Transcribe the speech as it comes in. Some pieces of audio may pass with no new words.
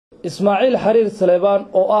Ismaaciil Xariir Saleebaan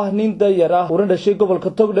oo ah nin danyar ah una dhashay gobolka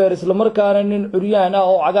Togdheer isla markaana nin curyaan ah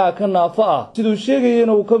oo cagaa ka naafa ah sidoo sheegayeen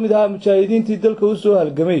uu ka mid ahaa mujaahidiintii dalka u soo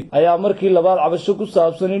halgamay ayaa markii labaad cabasho ku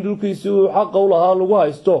saabsan in dhulkiisa uu xaq u lahaa lagu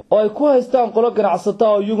haysto oo ay ku haystaan qolo ganacsata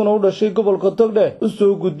oo iyaguna u dhashay gobolka Togdheer u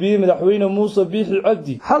soo gudbiyay madaxweyne Muse Biixi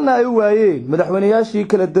Cabdi xalna ay waayeen madaxweynayaashii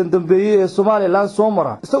kala dambeeyay ee Somaliland soo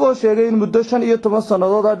mara isagoo sheegay in muddo 15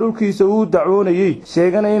 sanadood ah dhulkiisa uu dacwoonayay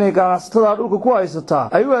sheeganay inay ganacsatada dhulka ku haysataa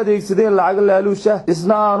ay adeegsadeen lacag laaluusha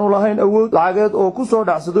isna aanu lahayn awood lacageed oo ku soo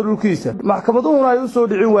dhacsado dhulkiisa maxkamaduhuna ay u soo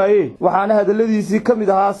dhicin waayeen waxaana hadaladiisii kamid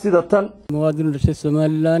ahaa sida tan muwaadin dhashay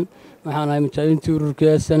Somaliland waxaan ahay mujaahidiintii ururka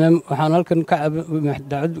SNM waxaan halkan ka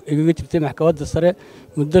dacwad igaga jirtay maxkamadda sare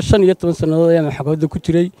muddo 15 sanadood ayaa maxkamadda ku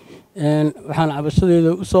jiray waxaan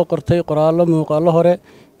cabashadeeda u soo qortay qoraallo muuqaallo hore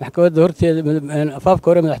maxkamadda horteeda afaafka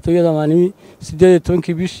hore madaxtooyada maanimi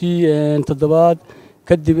 18 bishii 7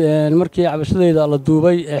 kadib markii cabashadeeda la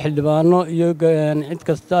duubay xildhibaano iyo cid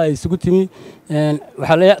kasta ay isugu timi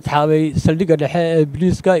waxa la taxaabay saldhigga dhexe ee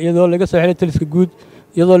booliiska iyadoo laga soo xilay taliska guud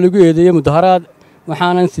iyadoo lagu eedeeyay mudaharaad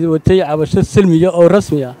waxaanan sii watay cabasho salmiya oo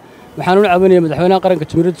rasmi ah waxaan u cabanayay madaxweynaha qaranka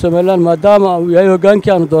Jamhuuriyadda Somaliland maadaama uu yahay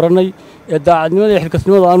hogaankii aanu dooranay ee daacadnimada iyo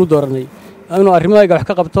xilkasnimada aanu dooranay inuu arrimaha wax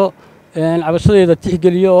ka qabto cabashadeeda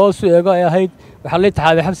tixgeliyo oo soo eego ay ahayd waxa la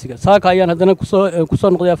taxaabay xabsiga saaka ayaan hadana ku soo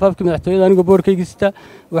noqday afaafkii madaxtooyada aniga boorkaygiista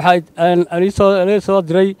waxa aan soo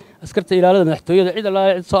diray askarta ilaalada madaxtooyada cid alla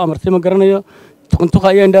cid soo amartay ma garanayo tuquntuqa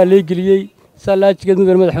ayaan dhaalay geliyay salaajigeed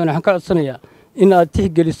madaxweyne waxaan ka codsanayaa in aad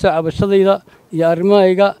tixgeliso cabashadayda iyo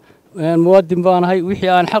arrimahayga muwaadin baan ahay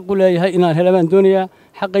wixii aan xaq u leeyahay inaan helaan doonayaa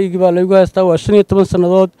xaqaygii baa laygu haystaa waa 15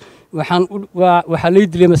 sanadood waxa la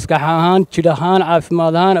dilay maskax ahaan jir ahaan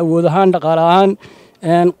caafimaad ahaan awood ahaan dhaqaale ahaan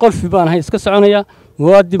qolfi baan ahay iska soconaya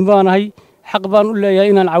muwaadin baan ahay xaq baan u leeyahay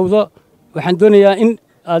inaan cawdo waxaan doonayaa in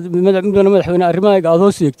aad madaxweyne arrimahayga aad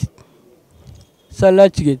hoos eegtid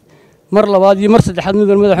salaajigeed mar labaad iyo mar saddexaad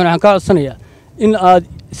madaxweyne waxaan ka codsanayaa in aad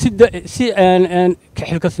si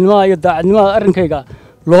xilkasnimada iyo daacadnimada arrinkayga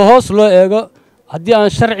loo hoos loo eego haddii aan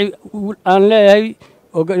sharci aan leeyahay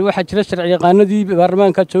waxa jira sharci yaqaanadii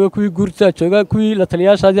baarlamaanka jooga kuwii guurta jooga kuwii la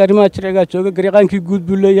taliyaashaadii arrimaha sharciga jooga gariiqaankii guud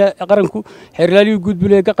buu leeyahay qaranku xeerlaalii guud buu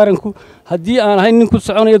leeyahay qaranku haddii aan ahayn nin ku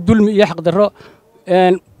soconaya dulmi iyo xaq darro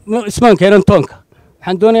ismaan keenan toonka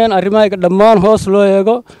waxaan doonayaa in arrimahayga dhammaan hoos loo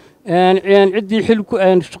eego ciddii xil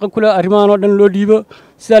shaqo kule arrimahan oo dhan loo dhiibo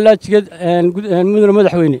sidaa laajigeed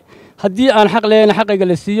madaxweyne haddii aan xaq leeyahayna xaqayga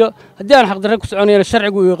la siiyo haddii aan xaq darro ku soconayana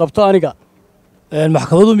sharcigu ii qabto aniga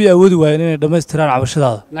maxkamaduhu ma awoodi waayeen inay dhameystiraan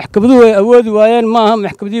cabashadaada maxkamaduhu way awoodi waayeen maaha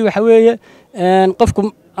maxkamadii waxa weeye qofku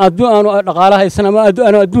aanu dhaqaale haysan ama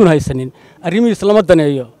aanu adduun haysanin arrimihiisa lama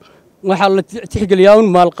daneeyo waxaa la tixgeliyaa un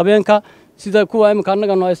maalqabeenka sida kuwa imika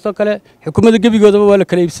annaga noo haysto kale xukuumadda gebigoodaba waa la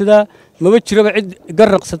kala iibsadaa maba jiraba cid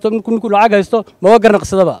garnaqsato ninku lacag haysto maba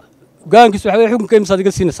garnaqsadaba go'aankiisu waxa weye xukunka imsaad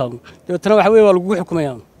iga siinaysaa dabeetana waxa weye waa lagugu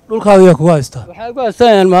xukumayaa dhulkaaga yaa kugu haystaa waxay ku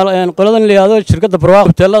haystaan qoladan la yidhaahdo shirkadda barwaaq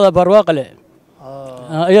hoteelada barwaaqa leh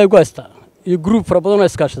ayaa ku haystaa iyo group fara badan oo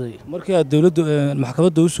iskaashaday markii aad dawladdu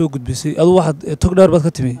maxkamadda u soo gudbisay adu waxaad Togdheer baad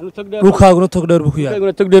ka timi dhulkaaguna Togdheer buu ku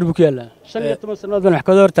yaallaa Togdheer buu ku yaallaa 15 sanadood baan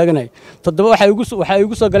maxkamadda hor taaganay toddoba waxa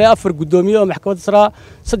igu soo galay 4 gudoomiye oo maxkamadda sare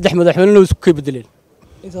 3 madaxweyne oo isku bedeleen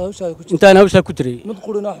intaan hawsha ku jiray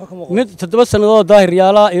mid 7 sanadood daahir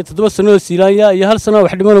yaala iyo 7 sanadood siilaanya iyo hal sano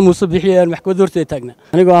wax dhimano Muse Biixi aan maxkamadda horteeda taagnaa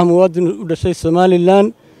anigoo ah muwaadin u dhashay Somaliland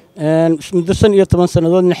muddo 15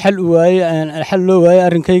 sanadoodna xal loo waayay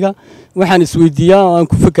arrinkayga waxaan isweydiiyaa oo aan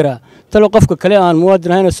ku fikiraa talo qofka kale aan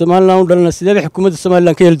muwaadin ahayn Somaliland u dhalana sidee xukuumadda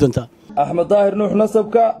Somaliland ka heli doontaa Axmed Daahir Nuux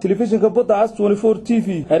nasabka telefishinka Badacas 24 TV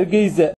Hargeysa